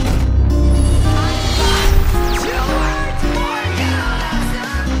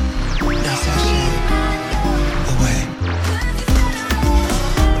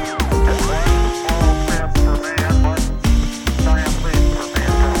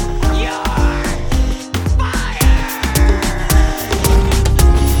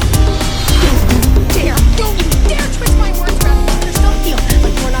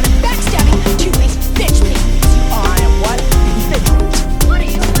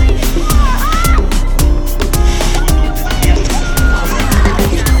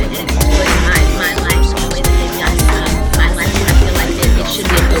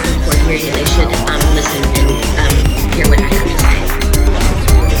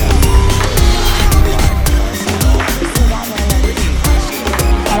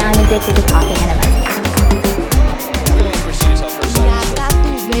addicted to talking and imagining.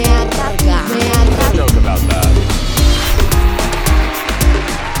 Joke about that.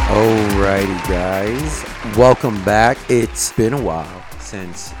 Alrighty, guys, welcome back. It's been a while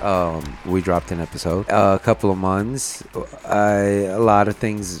since we dropped an episode. A couple of months. A lot of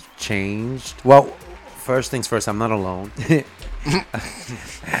things changed. Well, first things first, I'm not alone.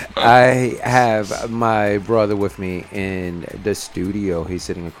 I have my brother with me in the studio. He's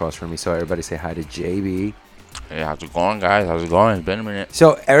sitting across from me. So everybody say hi to JB. Hey, how's it going, guys? How's it going? It's been a minute.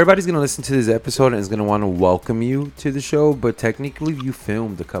 So everybody's going to listen to this episode and is going to want to welcome you to the show. But technically, you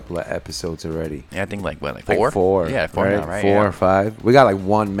filmed a couple of episodes already. Yeah, I think like four? Like four. Yeah, four right? now, right? Four or five. We got like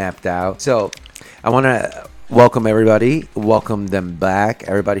one mapped out. So I want to welcome everybody. Welcome them back.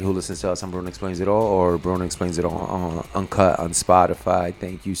 Everybody who listens to us on Bruno Explains It All or Bruno Explains It All on Uncut on Spotify.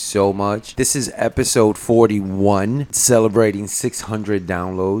 Thank you so much. This is episode 41, celebrating 600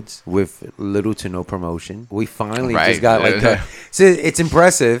 downloads with little to no promotion. We finally just got so it's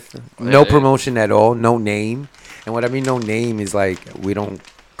impressive. No promotion at all. No name. And what I mean no name is like we don't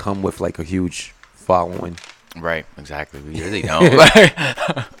come with like a huge following. Right, exactly. We really don't.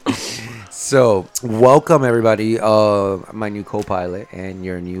 So, welcome everybody, my new co-pilot and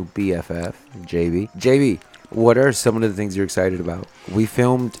your new BFF, JB. JB, what are some of the things you're excited about? We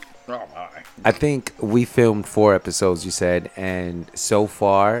filmed, I think we filmed 4 episodes, you said, and so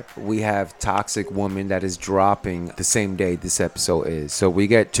far we have Toxic Woman that is dropping the same day this episode is. So we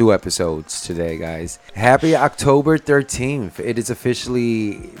get 2 episodes today, guys. Happy October 13th. It is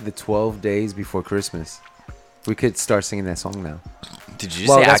officially the 12 days before Christmas. We could start singing that song now. Did you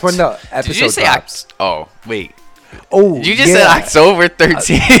Well, say that's when the episode Did you say drops. Oh, wait. Oh, You just said October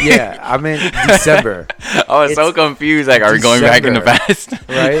 13th. Yeah, I meant December. I was so confused. Like, are we going back in the past?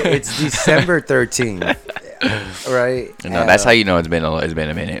 Right? It's December 13th. Right? No, that's how you know it's been a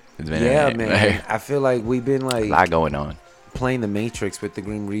minute. It's been Yeah, a minute. man. I feel like we've been A lot going on. playing the Matrix with the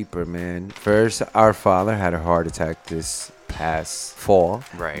Green Reaper, man. First, our father had a heart attack this past fall.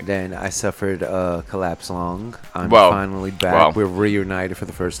 Right. Then I suffered a collapsed lung. I'm Well, finally back. well. We're reunited for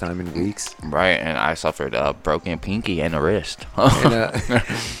the first time in weeks. Right, and I suffered a broken pinky and a wrist. And,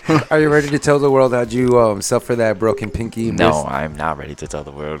 are you ready to tell the world how'd you suffer that broken pinky and No, wrist? I'm not ready to tell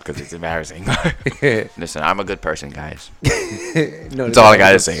the world because it's embarrassing. Listen, I'm a good person, guys. No, That's all I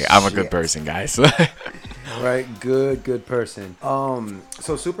gotta say. I'm a good person, guys. Right, good person.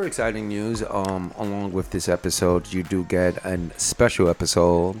 So super exciting news. Along with this episode, you do get a special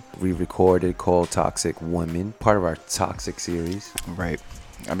episode we recorded called Toxic Women, part of our Toxic series. Right.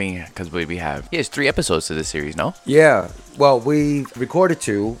 I mean, because we have it's 3 episodes to this series, no? Yeah. Well, we recorded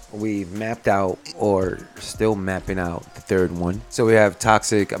 2. We mapped out, or still mapping out, the 3rd one. So we have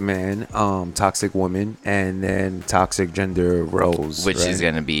Toxic Man, Toxic Woman, and then Toxic Gender Roles, Which right? is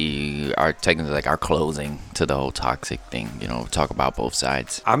gonna be technically like our closing to the whole toxic thing. You know, talk about both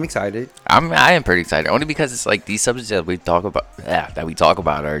sides. I'm excited. I am pretty excited, only because it's like these subjects that we talk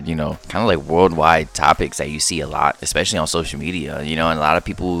about are, you know, kind of like worldwide topics that you see a lot, especially on social media. You know, and a lot of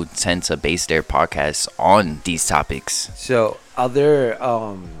people tend to base their podcasts on these topics. So other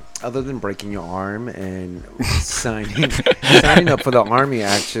than breaking your arm and signing up for the army,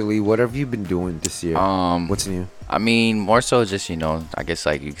 actually, what have you been doing this year? What's new? I mean, more so just, you know, I guess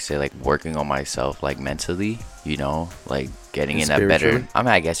like you could say like working on myself like mentally, you know, like getting in a better, Spiritually? I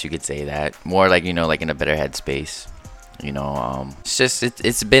mean, I guess you could say that more like, you know, like in a better headspace. You know, it's just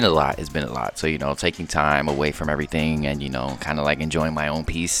it's been a lot. It's been a lot. So, you know, taking time away from everything and, you know, kind of like enjoying my own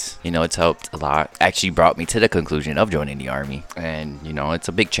peace, you know, it's helped a lot. Actually brought me to the conclusion of joining the army. And, you know, it's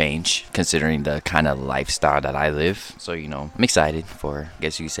a big change considering the kind of lifestyle that I live. So, you know, I'm excited for, I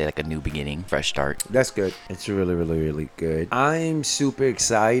guess you could say, like a new beginning, fresh start. That's good. It's really, really, really good. I'm super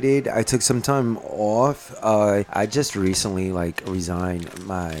excited. I took some time off. I just recently like resigned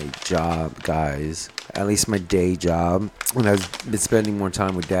my job, guys. At least my day job. And I've been spending more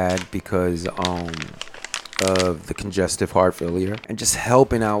time with Dad because of the congestive heart failure and just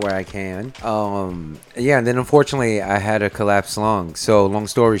helping out where I can. Yeah, and then unfortunately I had a collapsed lung. So long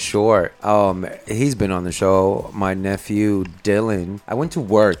story short, he's been on the show. My nephew Dylan. I went to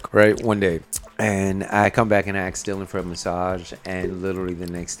work right one day. And I come back and ask Dylan for a massage, and literally the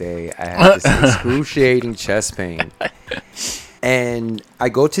next day I had this excruciating chest pain. And I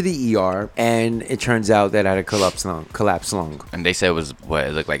go to the ER, and it turns out that I had a collapsed lung. And they said it was what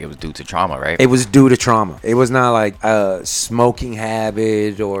it looked like it was due to trauma, right? It was due to trauma. It was not like a smoking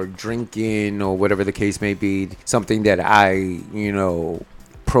habit or drinking or whatever the case may be, something that I,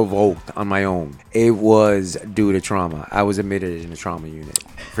 provoked on my own. It was due to trauma. I was admitted in a trauma unit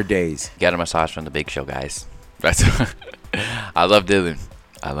for days. Got a massage from the Big Show, guys. That's I love Dylan.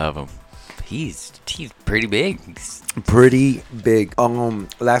 I love him. He's pretty big. Pretty big.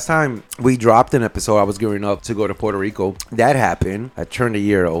 Last time we dropped an episode, I was gearing up to go to Puerto Rico. That happened. I turned a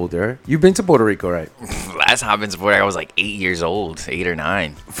year older. You've been to Puerto Rico, right? Last time I've been to Puerto Rico, I was like 8 years old, 8 or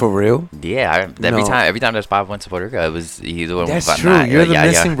 9. For real? Yeah, every time there's Bob went to Puerto Rico, it was either one. That's true. You're the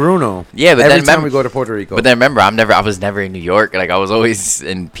missing Bruno. Yeah, but every time we go to Puerto Rico. But then remember, I was never in New York. Like I was always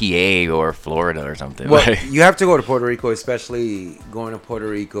in PA or Florida or something. Well, you have to go to Puerto Rico, especially going to Puerto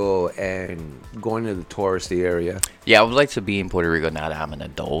Rico and going to the touristy area. Yeah, I would like to be in Puerto Rico now that I'm an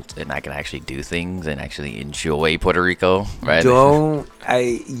adult and I can actually do things and actually enjoy Puerto Rico. Right?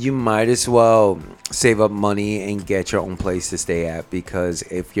 You might as well save up money and get your own place to stay at, because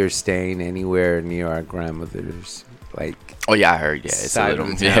if you're staying anywhere near our grandmother's, like, oh yeah, I heard, yeah, it's a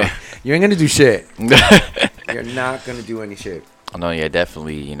little, yeah, you ain't gonna do shit. You're not gonna do any shit. Oh, no, yeah,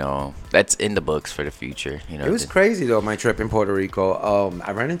 definitely, that's in the books for the future, It was crazy, though, my trip in Puerto Rico.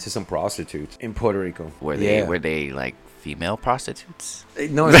 I ran into some prostitutes in Puerto Rico. Were they like female prostitutes?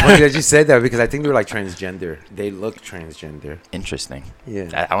 No, it's funny that you said that, because I think they were like transgender. They look transgender. Interesting.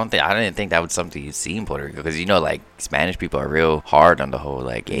 Yeah. I didn't think that was something you'd see in Puerto Rico, because like Spanish people are real hard on the whole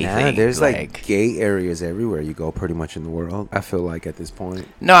like gay thing. There's like gay areas everywhere you go, pretty much in the world, I feel like, at this point.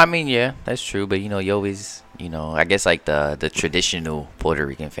 No, I mean, yeah, that's true, but you always, I guess like the traditional Puerto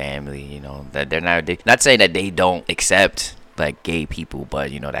Rican family, that they're not saying that they don't accept like gay people, but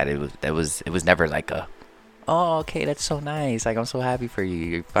that it was never like a, oh, okay, that's so nice, like I'm so happy for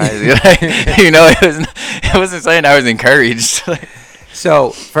you. It wasn't saying I was encouraged. So,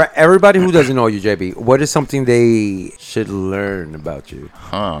 for everybody who doesn't know you, JB, what is something they should learn about you?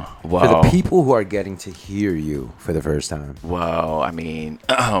 Wow. For the people who are getting to hear you for the first time. Well, I mean,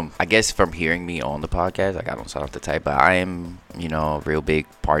 I guess from hearing me on the podcast, like I don't sound like the type, but I am, a real big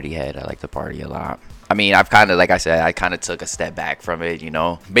party head. I like to party a lot. I mean, I've kind of, like I said, I kind of took a step back from it,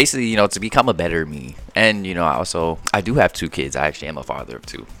 basically, to become a better me. And, I do have 2 kids. I actually am a father of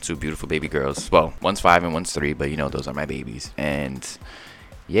two beautiful baby girls. Well, one's 5 and one's 3, but, those are my babies. And,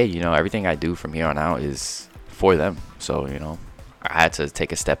 yeah, everything I do from here on out is for them. So, I had to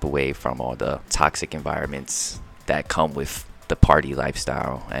take a step away from all the toxic environments that come with the party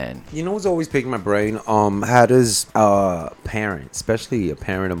lifestyle. And what's always picking my brain? How does a parent, especially a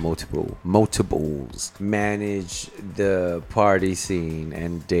parent of multiples, manage the party scene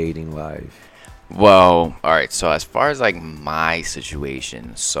and dating life? Well, all right, so as far as like my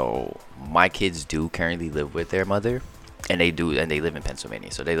situation, so my kids do currently live with their mother, and they live in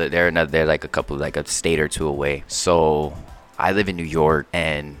Pennsylvania, so they're like a state or 2 away. So I live in New York,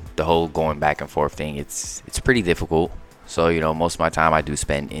 and the whole going back and forth thing, it's pretty difficult. So, most of my time I do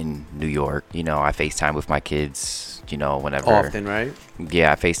spend in New York. I FaceTime with my kids, whenever. Often, right?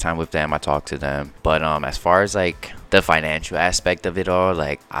 Yeah, I FaceTime with them. I talk to them. But as far as like the financial aspect of it all,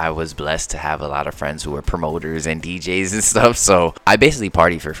 like I was blessed to have a lot of friends who were promoters and DJs and stuff. So I basically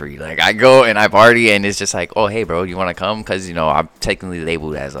party for free. Like I go and I party, and it's just like, oh, hey, bro, you want to come? Because, I'm technically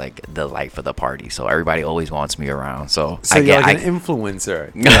labeled as like the life of the party. So everybody always wants me around. So you're like an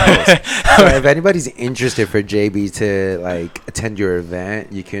influencer. So if anybody's interested for JB to like attend your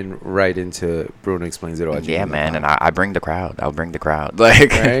event, you can write into Bruno Explains It All. Yeah, man. And I bring the crowd. I'll bring the crowd.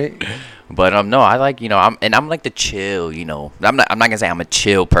 Like, right? But no, I like, I'm like the chill, I'm not gonna say I'm a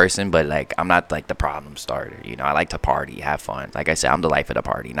chill person, but like I'm not like the problem starter. I like to party, have fun. Like I said, I'm the life of the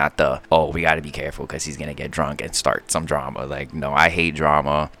party, not the, oh, we got to be careful because he's gonna get drunk and start some drama. Like, no, I hate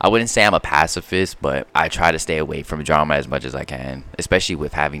drama. I wouldn't say I'm a pacifist, but I try to stay away from drama as much as I can, especially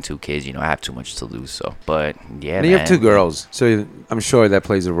with having 2 kids. I have too much to lose. So, but yeah, and you have 2 girls, so I'm sure that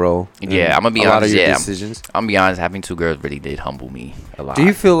plays a role. Yeah, I'm gonna be honest. A lot of your decisions. I'm gonna be honest. Having 2 girls really did humble me a lot. Do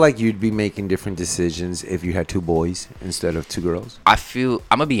you feel like you'd be making different decisions if you had 2 boys instead of 2 girls? I'm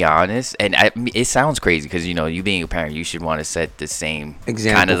gonna be honest, and it sounds crazy because you being a parent, you should want to set the same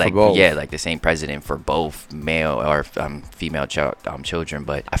example kind of for like both. Yeah, like the same precedent for both male or female children.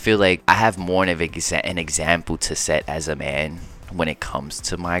 But I feel like I have more of an example to set as a man when it comes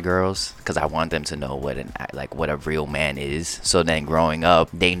to my girls, because I want them to know what a real man is. So then growing up,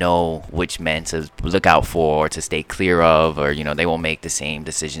 they know which men to look out for, to stay clear of, or they won't make the same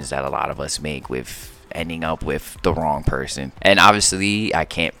decisions that a lot of us make with ending up with the wrong person. And obviously I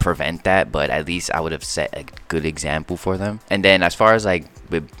can't prevent that, but at least I would have set a good example for them. And then as far as like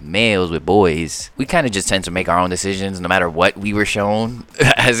with males, with boys, we kind of just tend to make our own decisions no matter what we were shown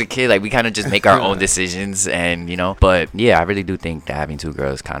as a kid. Like we kind of just make our own decisions, and but yeah, I really do think that having two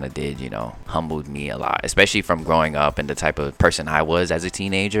girls kind of did, humbled me a lot, especially from growing up and the type of person I was as a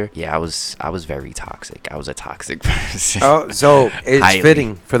teenager. Yeah, I was very toxic. I was a toxic person. Oh, so it's Highly.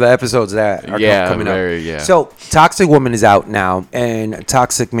 fitting for the episodes that are coming up. Yeah. So Toxic Woman is out now, and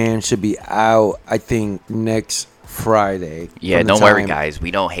Toxic Man should be out, I think, next Friday. Yeah, don't worry, guys.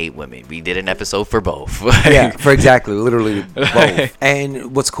 We don't hate women. We did an episode for both. Yeah, for exactly, literally both.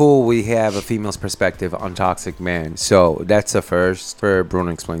 And what's cool, we have a female's perspective on Toxic Man. So that's a first for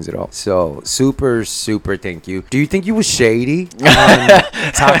Bruno Explains It All. So super, super thank you. Do you think you was shady on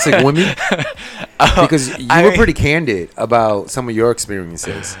Toxic Women? Because you were pretty candid about some of your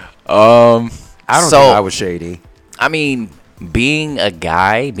experiences. I don't think I was shady. I mean, being a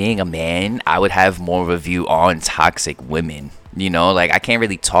guy, being a man, I would have more of a view on toxic women. Like I can't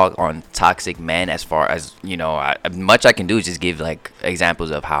really talk on toxic men as far as, much I can do is just give like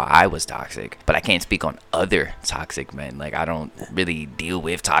examples of how I was toxic, but I can't speak on other toxic men. Like I don't really deal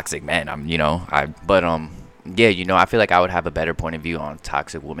with toxic men. I feel like I would have a better point of view on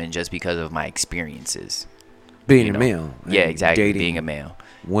toxic women just because of my experiences. Being a male. Yeah, exactly. Being a male.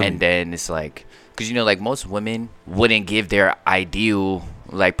 Women. And then it's like, because like most women wouldn't give their ideal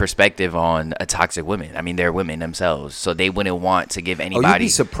like perspective on a toxic woman. I mean, they're women themselves, so they wouldn't want to give anybody. Oh, you'd be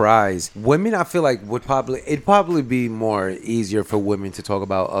surprised. Women, I feel like it'd probably be more easier for women to talk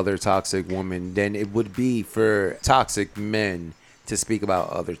about other toxic women than it would be for toxic men to speak about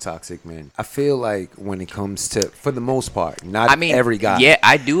other toxic men. I feel like when it comes to, for the most part, not every guy. Yeah,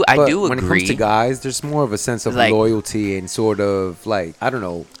 I do agree. When it comes to guys, there's more of a sense of like, loyalty and sort of like, I don't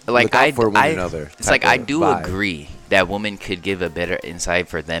know, like look out for one another. It's like I do agree that women could give a better insight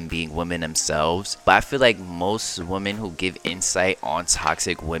for them being women themselves, but I feel like most women who give insight on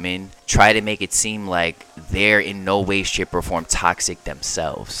toxic women try to make it seem like they're in no way, shape, or form toxic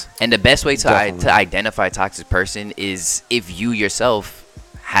themselves. And the best way to identify a toxic person is if you yourself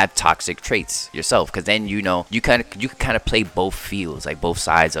have toxic traits yourself, because then you can kind of play both fields, like both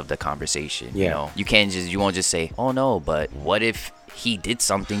sides of the conversation. Yeah. You won't just say, oh no, but what if he did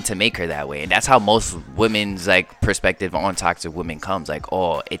something to make her that way? And that's how most women's like perspective on toxic women comes, like,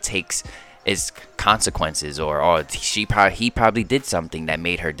 oh, it takes its consequences, or oh, he probably did something that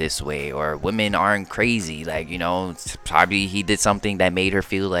made her this way, or women aren't crazy, like, probably he did something that made her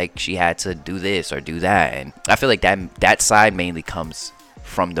feel like she had to do this or do that. And I feel like that side mainly comes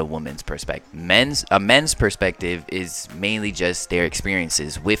from the woman's perspective. A men's perspective is mainly just their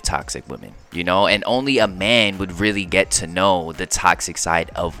experiences with toxic women, and only a man would really get to know the toxic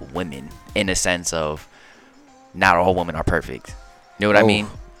side of women, in a sense of not all women are perfect. You know what I mean?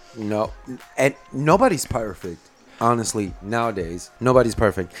 No, and nobody's perfect. Honestly, nowadays, nobody's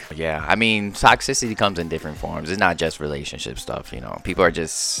perfect. Yeah, I mean, toxicity comes in different forms. It's not just relationship stuff, People are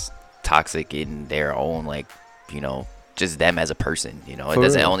just toxic in their own, like, just them as a person, it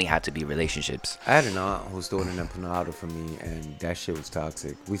doesn't only have to be relationships. I had an aunt who stole an empanada from me, and that shit was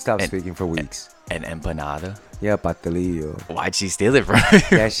toxic. We stopped speaking for weeks. An empanada? Yeah, pastelillo. Why'd she steal it from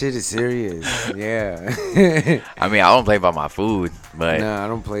you? That shit is serious. Yeah. I mean, I don't play about my food, but nah, I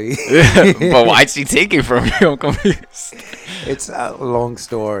don't play. But why'd she take it from you? I'm confused. It's a long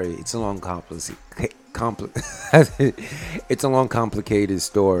story. It's a long it's a long complicated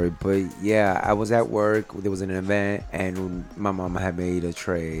story, but yeah, I was at work. There was an event, and my mama had made a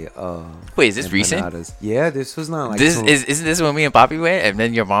tray of. Wait, is this empanadas. Recent? Yeah, this was not like this. Isn't this when me and Poppy went, and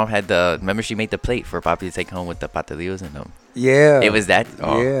then your mom had remember she made the plate for Poppy to take home with the pastelillos and them. Yeah, it was that.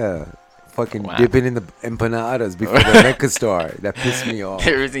 Oh. Yeah. Fucking dipping in the empanadas before the record start. That pissed me off.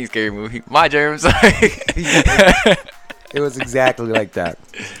 Everything's scary movie. My germs. It was exactly like that.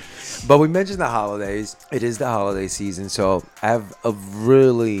 But we mentioned the holidays. It is the holiday season, so I have a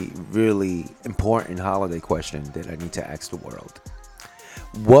really, really important holiday question that I need to ask the world.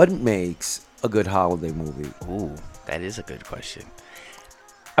 What makes a good holiday movie? Ooh, that is a good question.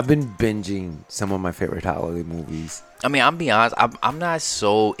 I've been binging some of my favorite holiday movies. I mean, I'll be honest, I'm not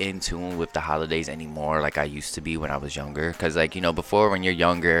so in tune with the holidays anymore like I used to be when I was younger. Because, like, before, when you're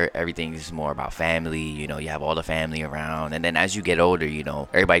younger, everything is more about family. You have all the family around. And then as you get older,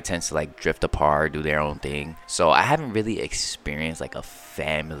 everybody tends to, like, drift apart, do their own thing. So I haven't really experienced, like, a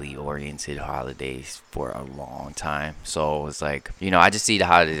family-oriented holidays for a long time. So it's like, I just see the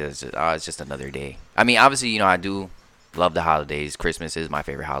holidays as it's just another day. I mean, obviously, I do love the holidays. Christmas is my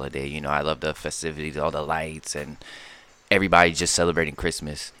favorite holiday. I love the festivities, all the lights, and everybody just celebrating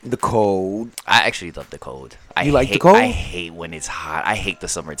Christmas. The cold. I actually love the cold. You like the cold? I hate when it's hot. I hate the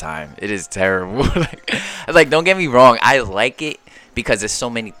summertime. It is terrible. like, don't get me wrong. I like it because there's so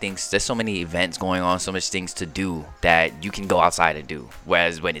many things, there's so many events going on, so much things to do that you can go outside and do.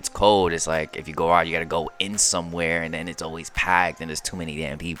 Whereas when it's cold, it's like if you go out, you gotta go in somewhere, and then it's always packed and there's too many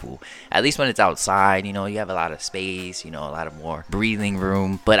damn people. At least when it's outside, you know, you have a lot of space, you know, a lot of more breathing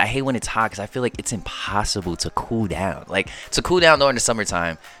room. But I hate when it's hot because I feel like it's impossible to cool down. Like, to cool down during the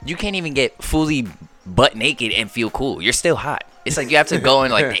summertime, you can't even get fully butt naked and feel cool. You're still hot. It's like you have to go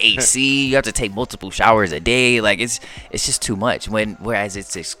in like the AC. You have to take multiple showers a day. Like it's just too much. Whereas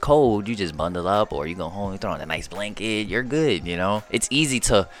it's cold, you just bundle up, or you go home, you throw on a nice blanket. You're good. You know, it's easy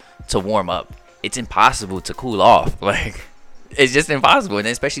to warm up. It's impossible to cool off. Like, it's just impossible. And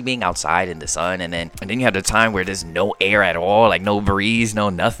then especially being outside in the sun, and then you have the time where there's no air at all, like no breeze, no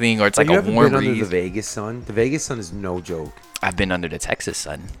nothing, or it's like a warm breeze. Under the Vegas sun? The Vegas sun is no joke. I've been under the Texas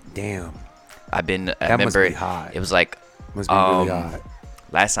sun. Damn. I remember must be hot. It was like. Must be really hot.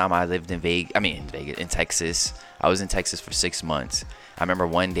 Last time I lived in Texas, I was in Texas for 6 months. I remember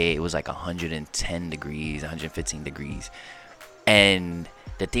one day it was like 110 degrees, 115 degrees. And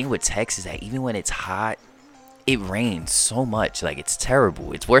the thing with Texas is that even when it's hot, it rains so much. Like, it's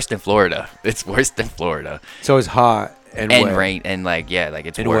terrible. It's worse than Florida. So it's hot and wet. Rain and like, yeah, like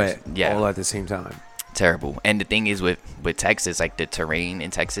it's and worse. Wet, yeah, all at the same time. Terrible. And the thing is with Texas, like the terrain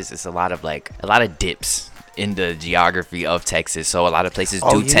in Texas, it's a lot of dips in the geography of Texas, so a lot of places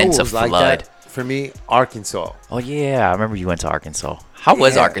do tend to flood. Like that for me, Arkansas. Oh yeah, I remember you went to Arkansas. How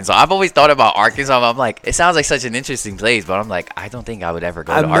was Arkansas? I've always thought about Arkansas. I'm like, it sounds like such an interesting place, but I'm like, I don't think I would ever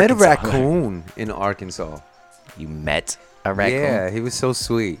go to Arkansas. I met a raccoon in Arkansas. You met a raccoon? Yeah, he was so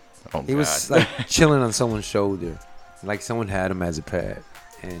sweet. Oh, he was like chilling on someone's shoulder, like someone had him as a pet,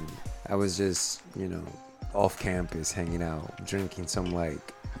 and I was just, you know, off campus hanging out, drinking some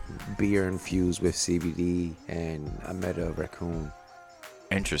like beer infused with CBD, and I met a raccoon.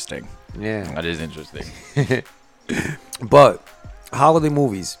 Interesting. Yeah, that is interesting. But holiday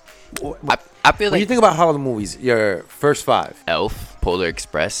movies, I feel like when you think about holiday movies, your first 5: Elf, Polar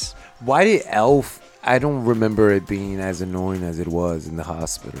Express. Why did Elf? I don't remember it being as annoying as it was in the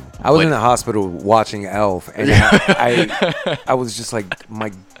hospital. I was in the hospital watching Elf, and I was just like,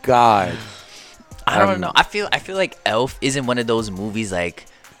 my God. I don't know. I feel like Elf isn't one of those movies like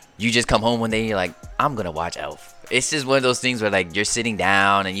you just come home one day and you're like, I'm gonna watch Elf. It's just one of those things where like you're sitting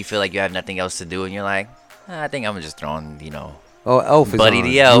down and you feel like you have nothing else to do, and you're like, I think I'm just throwing, you know. Oh, Elf is Buddy on.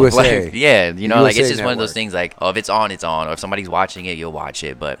 the Elf. USA. Like, yeah, you know, USA like it's just Network. one of those things like, oh, if it's on, it's on. Or if somebody's watching it, you'll watch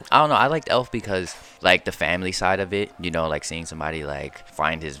it. But I don't know. I liked Elf because like the family side of it, you know, like seeing somebody like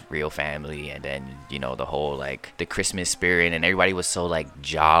find his real family, and then, you know, the whole like the Christmas spirit, and everybody was so like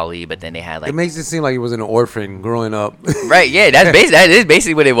jolly, but then they had like. It makes it seem like he was an orphan growing up. Right, yeah, that is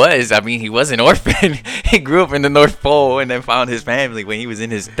basically what it was. I mean, he was an orphan. He grew up in the North Pole and then found his family when he was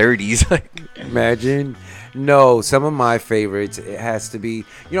in his 30s. Imagine. No, some of my favorites, it has to be,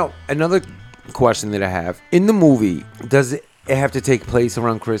 you know, another question that I have. In the movie, does it have to take place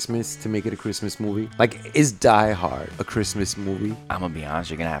around Christmas to make it a Christmas movie? Like, is Die Hard a Christmas movie? I'm going to be honest,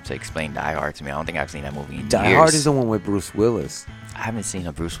 you're going to have to explain Die Hard to me. I don't think I've seen that movie in years. Die Hard is the one with Bruce Willis. I haven't seen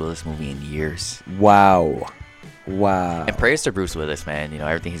a Bruce Willis movie in years. Wow. And prayers to Bruce Willis, man. You know,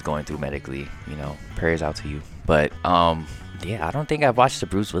 everything he's going through medically, you know, prayers out to you. But, yeah, I don't think I've watched a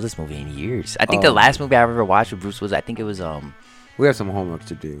Bruce Willis movie in years. I think the last movie I ever watched with Bruce Willis, I think it was we have some homework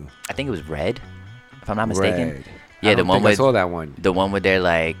to do. I think it was Red, if I'm not mistaken. Red. Yeah, the one with I saw that one. The one where they're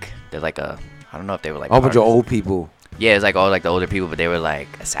like a, I don't know if they were like a bunch of old people. Yeah, it's like all like the older people, but they were like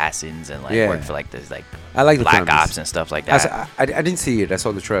assassins and like worked for like this like I like the black premise. ops and stuff like that. I didn't see it. I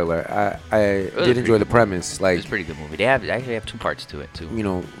saw the trailer. I did enjoy the premise. Like, it's a pretty good movie. They actually have 2 parts to it too. You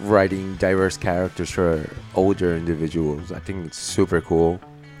know, writing diverse characters for older individuals. I think it's super cool.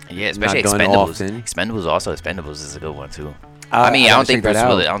 Yeah, especially Not done Expendables. often. Expendables is a good one too. I don't think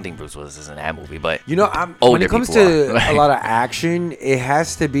Bruce Willis is in that movie, but you know, when it comes to a lot of action, it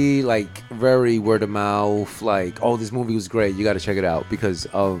has to be like very word of mouth. Like, oh, this movie was great, you got to check it out, because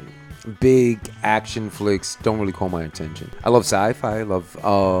big action flicks don't really call my attention. I love sci-fi, I love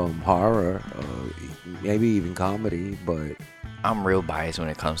horror, maybe even comedy, but I'm real biased when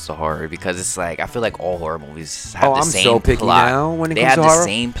it comes to horror, because it's like I feel like all horror movies have the same so picky plot. now when it they comes have to the horror.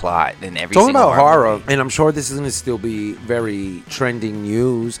 Same plot in every Talking single about horror, movie. and I'm sure this is going to still be very trending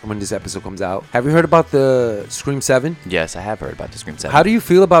news when this episode comes out. Have you heard about the Scream 7? Yes, I have heard about the Scream 7. How do you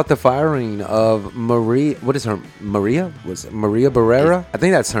feel about the firing of Maria? What is her Maria? Was it Maria Barrera? I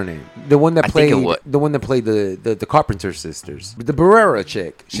think that's her name. The one that played the Carpenter sisters. The Barrera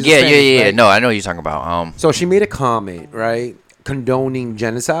chick. She's yeah. No, I know what you're talking about. So she made a comment, right, condoning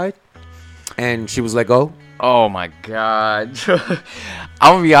genocide, and she was let go. Oh my god. I'm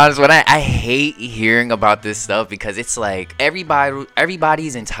gonna be honest, when I hate hearing about this stuff because it's like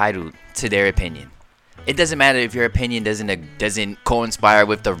everybody's entitled to their opinion. It doesn't matter if your opinion doesn't co-inspire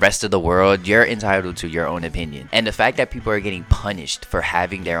with the rest of the world. You're entitled to your own opinion. And the fact that people are getting punished for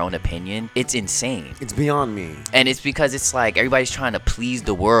having their own opinion, it's insane. It's beyond me. And it's because it's like everybody's trying to please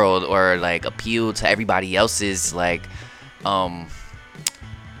the world or like appeal to everybody else's like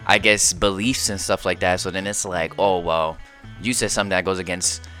I guess beliefs and stuff like that. So then it's like, oh well, you said something that goes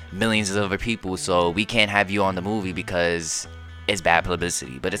against millions of other people, so we can't have you on the movie because it's bad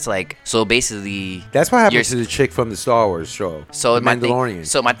publicity. But it's like, so basically that's what happened to the chick from the Star Wars show, so the Mandalorian.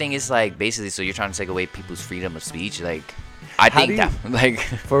 So my thing is like, basically, so you're trying to take away people's freedom of speech. Like, I think that like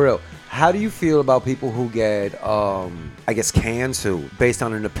for real, how do you feel about people who get I guess canceled based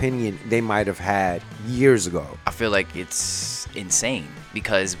on an opinion they might have had years ago? I feel like it's insane,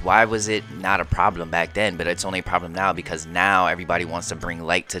 because why was it not a problem back then, but it's only a problem now because now everybody wants to bring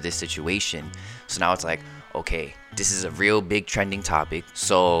light to this situation. So now it's like, okay, this is a real big trending topic,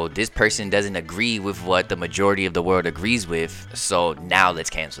 so this person doesn't agree with what the majority of the world agrees with, so now let's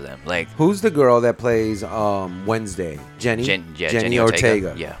cancel them. Like, who's the girl that plays Wednesday? Jenny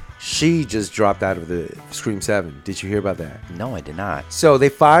Ortega. Yeah, she just dropped out of the Scream 7. Did you hear about that? no, I did not. So they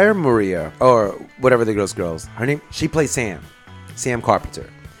fired Maria, or whatever the girl's her name. She plays Sam Carpenter.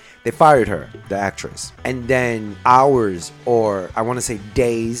 They fired her, the actress. And then hours, or I want to say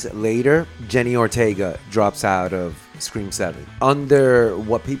days later, Jenny Ortega drops out of Scream 7. Under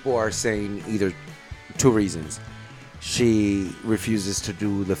what people are saying, either two reasons. She refuses to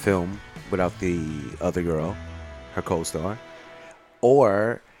do the film without the other girl, her co-star.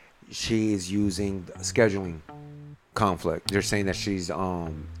 Or she is using scheduling conflict. They're saying that she's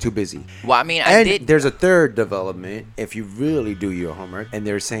too busy. Well, I mean, there's a third development if you really do your homework, and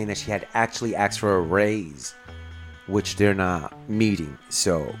they're saying that she had actually asked for a raise, which they're not meeting.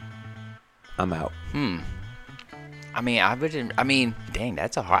 So I'm out. I mean, dang,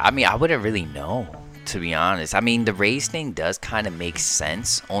 that's a hard. I mean, I wouldn't really know, to be honest. I mean, the race thing does kind of make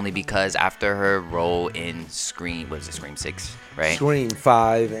sense, only because after her role in Scream, what is it, Scream 6, right? Scream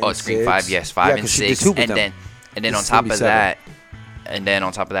 5 and 6. Scream 5, yes, 5 and 6, and then on top of that,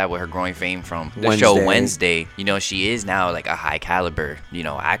 with her growing fame from the show Wednesday, you know, she is now like a high caliber, you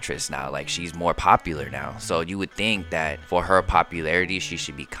know, actress now. Like, she's more popular now. So you would think that for her popularity, she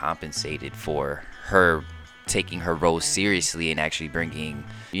should be compensated for her taking her role seriously and actually bringing,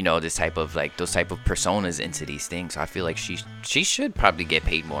 you know, those type of personas into these things. So I feel like she should probably get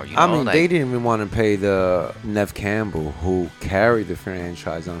paid more, you know? I mean, they didn't even want to pay the Neve Campbell, who carried the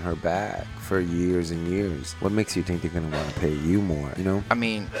franchise on her back for years and years. What makes you think they're going to want to pay you more, you know? I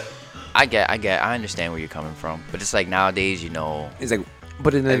mean, I understand where you're coming from, but it's like nowadays, you know, it's like,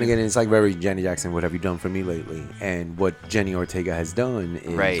 but then again, it's like very Janet Jackson, what have you done for me lately? And what Jenny Ortega has done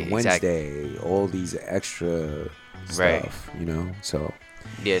is Wednesday, all these extra stuff, you know? So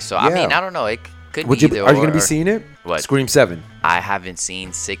yeah, so I mean, I don't know, it could be either. Are you going to be seeing it? What? Scream 7. I haven't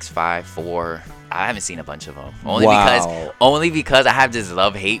seen 6, 5, 4. I haven't seen a bunch of them. Only because I have this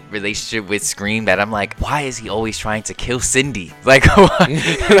love-hate relationship with Scream that I'm like, why is he always trying to kill Cindy? Like,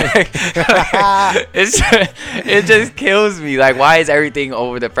 it just kills me. Like, why is everything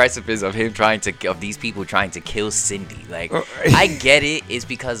over the precipice of these people trying to kill Cindy? Like, I get it. It's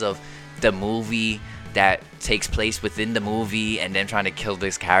because of the movie that takes place within the movie and then trying to kill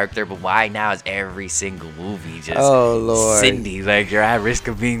this character, but why now is every single movie just Cindy, like, you're at risk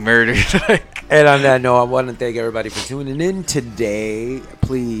of being murdered? And on that note, I want to thank everybody for tuning in today.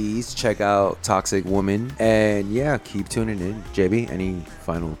 Please check out Toxic Woman, and yeah, keep tuning in. JB, any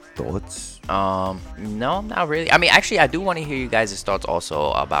final thoughts? No, not really. I mean, actually, I do want to hear you guys' thoughts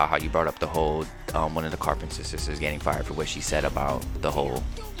also about how you brought up the whole one of the Carpenter sisters getting fired for what she said about the whole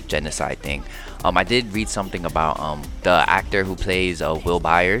genocide thing. I did read something about the actor who plays Will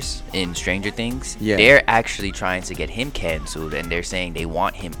Byers in Stranger Things. Yeah. They're actually trying to get him canceled, and they're saying they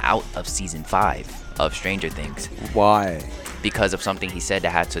want him out of season 5 of Stranger Things. Why? Because of something he said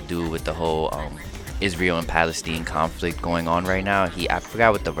that had to do with the whole Israel and Palestine conflict going on right now. I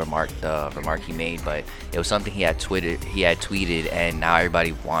forgot what the remark he made, but it was something he had tweeted, and now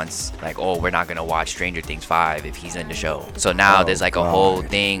everybody wants, like, oh, we're not gonna watch Stranger Things 5 if he's in the show. So now there's like a whole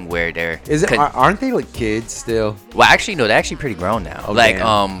thing where aren't they like kids still? Well, actually no, they're actually pretty grown now. Oh, like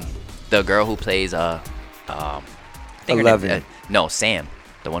the girl who plays 11. Sam,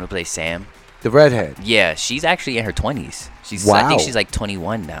 the one who plays Sam, the redhead. Yeah, she's actually in her 20s. Wow. I think she's like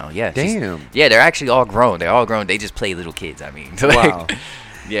 21 now. Yeah. Damn. Yeah, they're actually all grown. They're all grown. They just play little kids. I mean. Like, wow.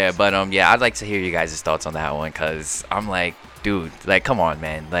 Yeah, but I'd like to hear you guys' thoughts on that one, because I'm like, dude, like, come on,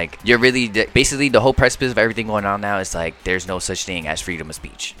 man. Like, you're really basically the whole precipice of everything going on now is like there's no such thing as freedom of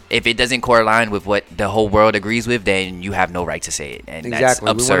speech. If it doesn't correlate with what the whole world agrees with, then you have no right to say it. And Exactly. that's We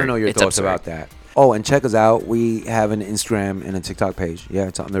want absurd. to know your It's thoughts absurd. about that. Oh, and check us out. We have an Instagram and a TikTok page. Yeah,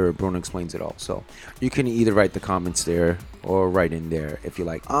 it's under Bruno Explains It All. So you can either write the comments there or write in there if you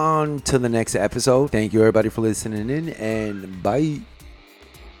like. On to the next episode. Thank you, everybody, for listening in, and bye.